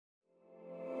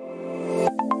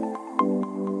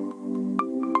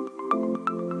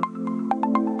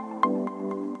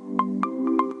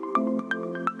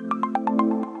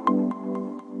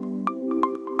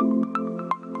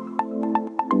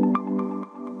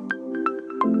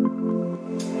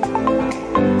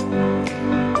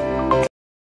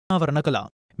වරණ කළා.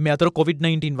 මේ අතර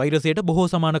COVID-19 වෛරසයට බොහෝ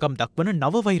සමානකම් දක්වන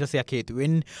නව වෛරසයක්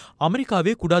හේතුවෙන්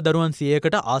ඇමරිකාවේ කුඩා දරුවන්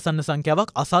 100කට ආසන්න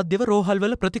සංඛ්‍යාවක් අසාධ්‍යව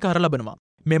රෝහල්වල ප්‍රතිකාර ලබනවා.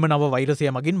 මෙම නව වෛරසය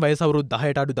මගින් වයස අවුරුදු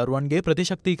 10ට අඩු දරුවන්ගේ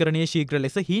ප්‍රතිශක්තිකරණය ශීඝ්‍ර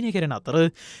ලෙස හීන කෙරෙන අතර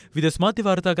විදේශ මාධ්‍ය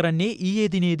වාර්තා කරන්නේ ඊයේ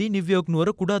දිනේදී නිව්යෝක්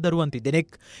නුවර කුඩා දරුවන් 3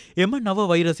 එම නව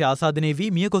වෛරසය ආසාදනය වී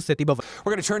මිය ගොස් ඇති බව.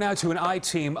 We're going to turn now to an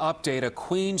I-team update. A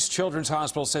Queens Children's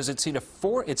Hospital says it's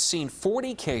seen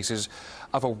 40 cases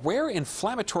of a rare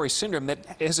inflammatory syndrome that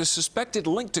has a suspected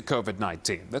link to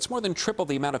COVID-19. That's more than triple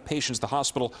the amount of patients the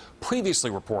hospital previously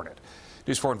reported.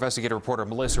 News 4 investigative reporter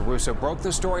Melissa Russo broke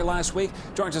the story last week.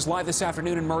 Joins us live this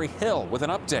afternoon in Murray Hill with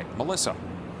an update. Melissa.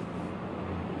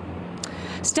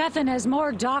 Stefan, as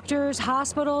more doctors,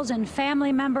 hospitals, and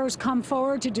family members come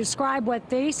forward to describe what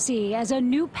they see as a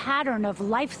new pattern of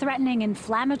life-threatening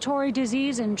inflammatory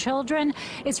disease in children,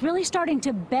 it's really starting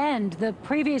to bend the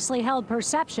previously held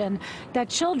perception that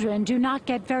children do not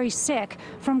get very sick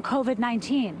from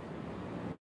COVID-19.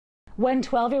 When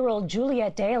 12-year-old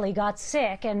Juliet Daly got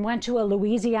sick and went to a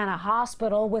Louisiana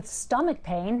hospital with stomach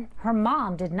pain, her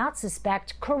mom did not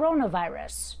suspect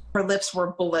coronavirus. Her lips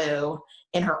were blue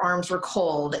and her arms were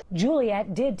cold.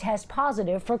 Juliet did test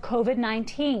positive for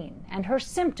COVID-19 and her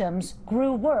symptoms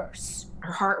grew worse.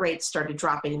 Her heart rate started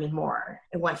dropping even more.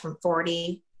 It went from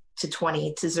 40 to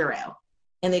 20 to 0.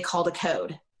 And they called a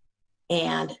code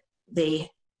and they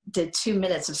did 2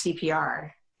 minutes of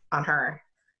CPR on her.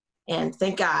 And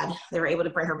thank God they were able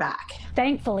to bring her back.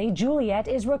 Thankfully, Juliet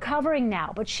is recovering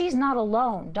now, but she's not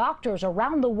alone. Doctors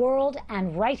around the world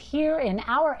and right here in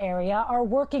our area are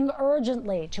working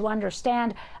urgently to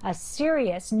understand a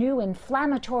serious new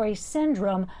inflammatory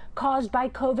syndrome caused by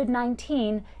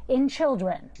COVID-19 in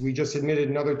children. We just admitted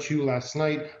another 2 last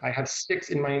night. I have 6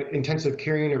 in my intensive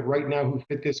care unit right now who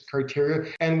fit this criteria.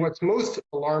 And what's most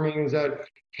alarming is that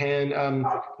can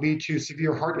lead to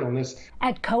severe heart illness.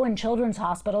 At Cohen Children's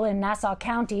Hospital in Nassau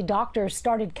County, doctors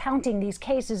started counting these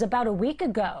cases about a week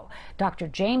ago. Dr.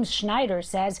 James Schneider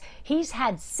says he's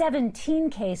had 17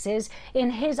 cases in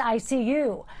his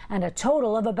ICU and a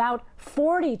total of about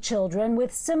 40 children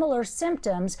with similar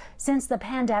symptoms since the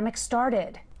pandemic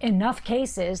started. Enough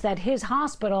cases that his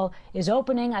hospital is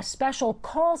opening a special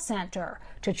call center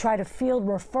to try to field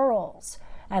referrals.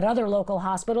 At other local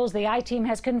hospitals, the I-team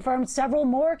has confirmed several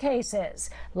more cases.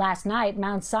 Last night,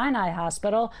 Mount Sinai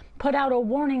Hospital put out a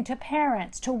warning to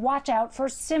parents to watch out for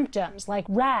symptoms like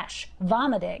rash,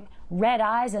 vomiting, red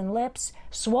eyes and lips,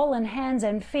 swollen hands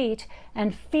and feet,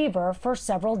 and fever for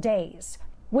several days.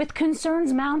 With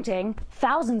concerns mounting,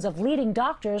 thousands of leading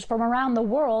doctors from around the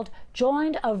world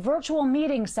joined a virtual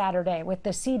meeting Saturday with the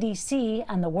CDC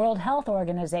and the World Health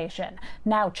Organization,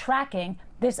 now tracking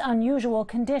this unusual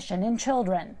condition in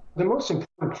children. The most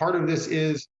important part of this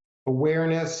is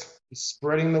awareness,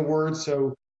 spreading the word.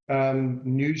 So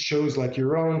news shows like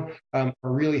your own are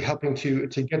really helping to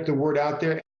get the word out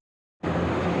there.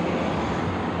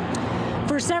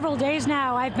 For several days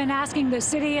now, I've been asking the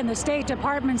city and the state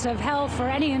departments of health for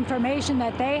any information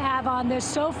that they have on this.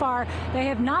 So far, they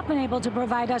have not been able to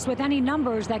provide us with any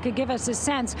numbers that could give us a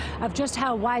sense of just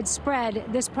how widespread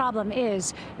this problem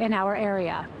is in our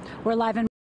area. We're live in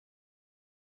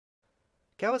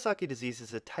Kawasaki disease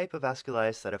is a type of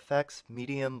vasculitis that affects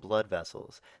medium blood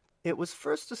vessels. It was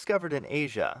first discovered in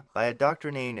Asia by a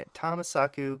doctor named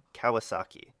Tomosaku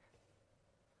Kawasaki.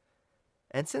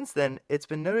 And since then, it's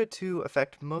been noted to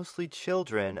affect mostly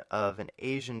children of an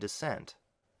Asian descent.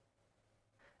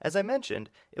 As I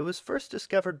mentioned, it was first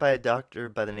discovered by a doctor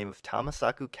by the name of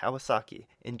Tomosaku Kawasaki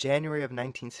in January of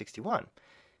 1961.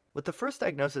 With the first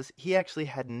diagnosis, he actually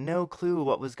had no clue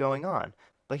what was going on,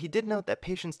 but he did note that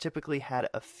patients typically had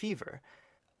a fever,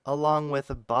 along with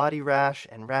a body rash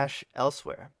and rash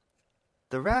elsewhere.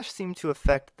 The rash seemed to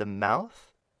affect the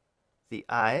mouth, the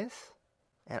eyes,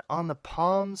 and on the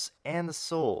palms and the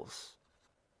soles.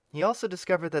 He also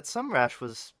discovered that some rash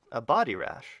was a body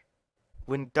rash.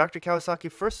 When Dr. Kawasaki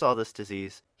first saw this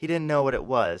disease, he didn't know what it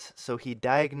was, so he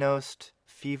diagnosed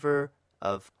fever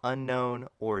of unknown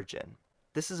origin.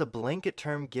 This is a blanket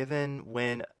term given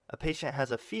when a patient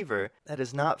has a fever that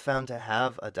is not found to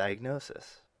have a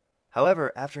diagnosis.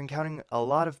 However, after encountering a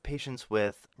lot of patients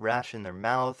with rash in their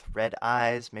mouth, red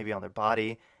eyes, maybe on their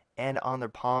body, and on their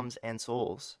palms and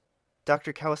soles,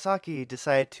 Dr. Kawasaki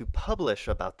decided to publish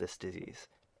about this disease,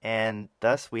 and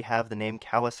thus we have the name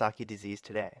Kawasaki disease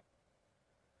today.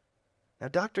 Now,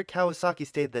 Dr. Kawasaki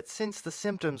stated that since the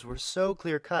symptoms were so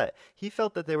clear-cut, he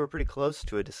felt that they were pretty close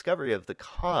to a discovery of the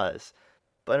cause.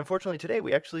 But unfortunately today,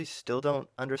 we actually still don't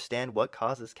understand what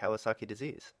causes Kawasaki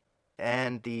disease.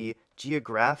 And the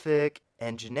geographic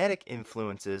and genetic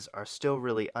influences are still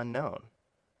really unknown.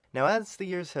 Now, as the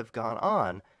years have gone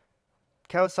on,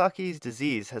 Kawasaki's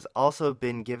disease has also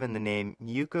been given the name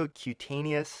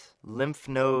mucocutaneous lymph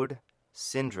node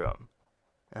syndrome.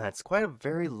 It's quite a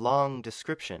very long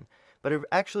description, but it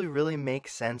actually really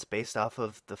makes sense based off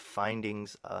of the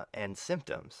findings and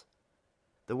symptoms.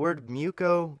 The word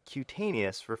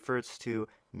mucocutaneous refers to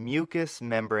mucous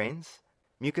membranes.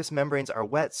 Mucous membranes are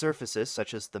wet surfaces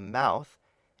such as the mouth,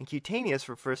 and cutaneous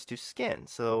refers to skin.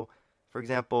 So, for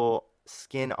example,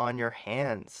 skin on your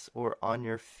hands or on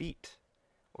your feet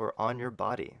or on your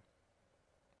body.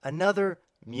 Another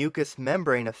mucous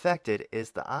membrane affected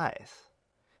is the eyes.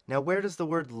 Now, where does the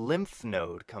word lymph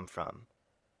node come from?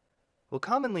 Well,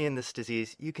 commonly in this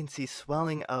disease, you can see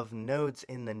swelling of nodes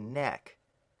in the neck.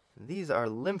 These are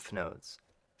lymph nodes.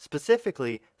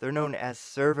 Specifically, they're known as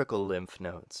cervical lymph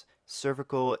nodes.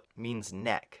 Cervical means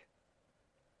neck.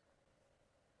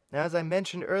 Now, as I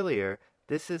mentioned earlier,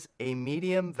 this is a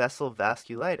medium vessel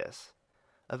vasculitis.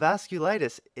 A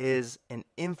vasculitis is an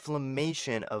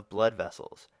inflammation of blood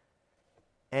vessels,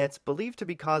 and it's believed to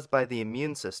be caused by the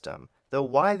immune system, though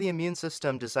why the immune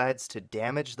system decides to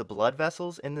damage the blood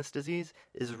vessels in this disease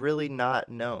is really not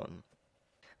known.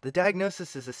 The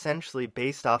diagnosis is essentially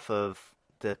based off of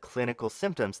the clinical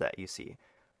symptoms that you see.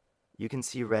 You can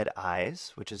see red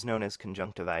eyes, which is known as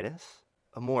conjunctivitis,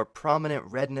 a more prominent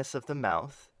redness of the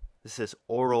mouth. This is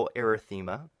oral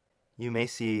erythema. You may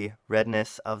see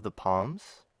redness of the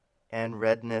palms and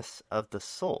redness of the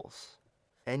soles.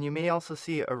 And you may also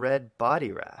see a red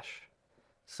body rash.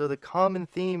 So the common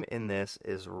theme in this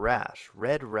is rash,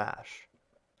 red rash.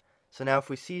 So now if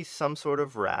we see some sort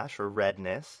of rash or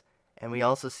redness, and we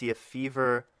also see a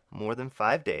fever more than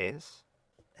 5 days,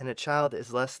 and a child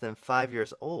is less than 5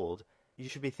 years old, you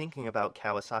should be thinking about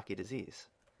Kawasaki disease.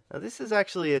 Now this is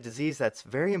actually a disease that's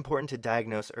very important to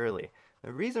diagnose early.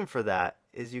 The reason for that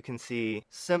is you can see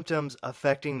symptoms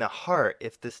affecting the heart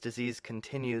if this disease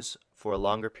continues for a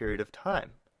longer period of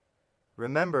time.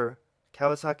 Remember,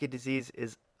 Kawasaki disease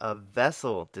is a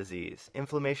vessel disease,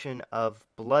 inflammation of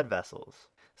blood vessels.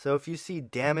 So if you see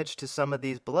damage to some of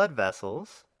these blood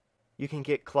vessels, you can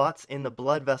get clots in the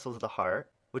blood vessels of the heart,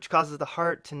 which causes the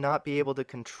heart to not be able to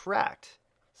contract.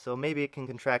 So maybe it can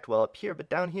contract well up here, but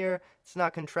down here, it's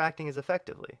not contracting as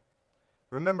effectively.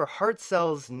 Remember, heart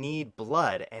cells need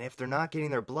blood, and if they're not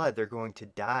getting their blood, they're going to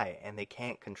die, and they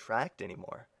can't contract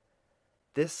anymore.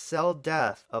 This cell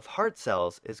death of heart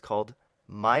cells is called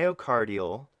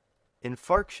myocardial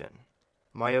infarction.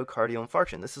 Myocardial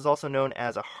infarction. This is also known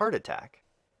as a heart attack.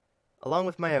 Along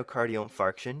with myocardial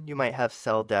infarction, you might have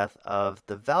cell death of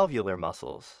the valvular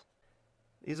muscles.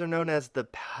 These are known as the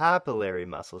papillary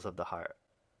muscles of the heart.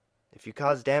 If you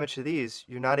cause damage to these,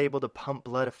 you're not able to pump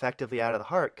blood effectively out of the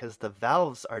heart because the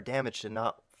valves are damaged and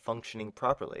not functioning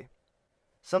properly.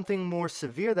 Something more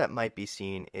severe that might be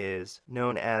seen is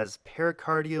known as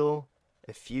pericardial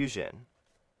effusion.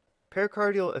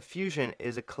 Pericardial effusion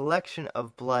is a collection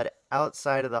of blood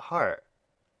outside of the heart.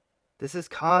 This is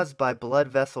caused by blood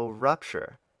vessel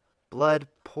rupture. Blood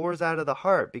pours out of the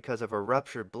heart because of a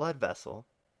ruptured blood vessel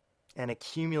and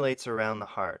accumulates around the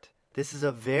heart. This is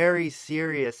a very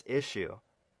serious issue.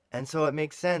 And so it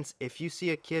makes sense if you see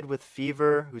a kid with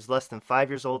fever who's less than 5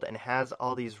 years old and has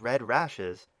all these red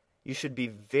rashes, you should be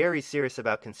very serious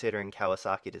about considering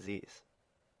Kawasaki disease.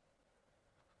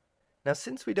 Now,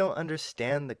 since we don't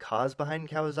understand the cause behind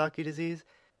Kawasaki disease,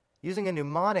 using a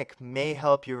mnemonic may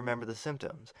help you remember the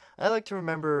symptoms. I like to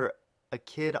remember a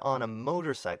kid on a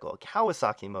motorcycle, a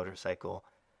Kawasaki motorcycle,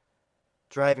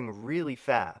 driving really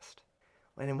fast.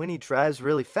 And when he drives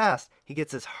really fast, he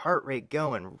gets his heart rate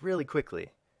going really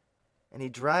quickly. And he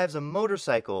drives a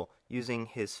motorcycle using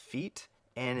his feet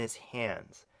and his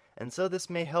hands. And so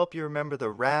this may help you remember the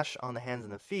rash on the hands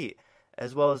and the feet,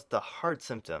 as well as the heart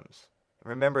symptoms.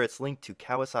 Remember, it's linked to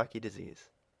Kawasaki disease.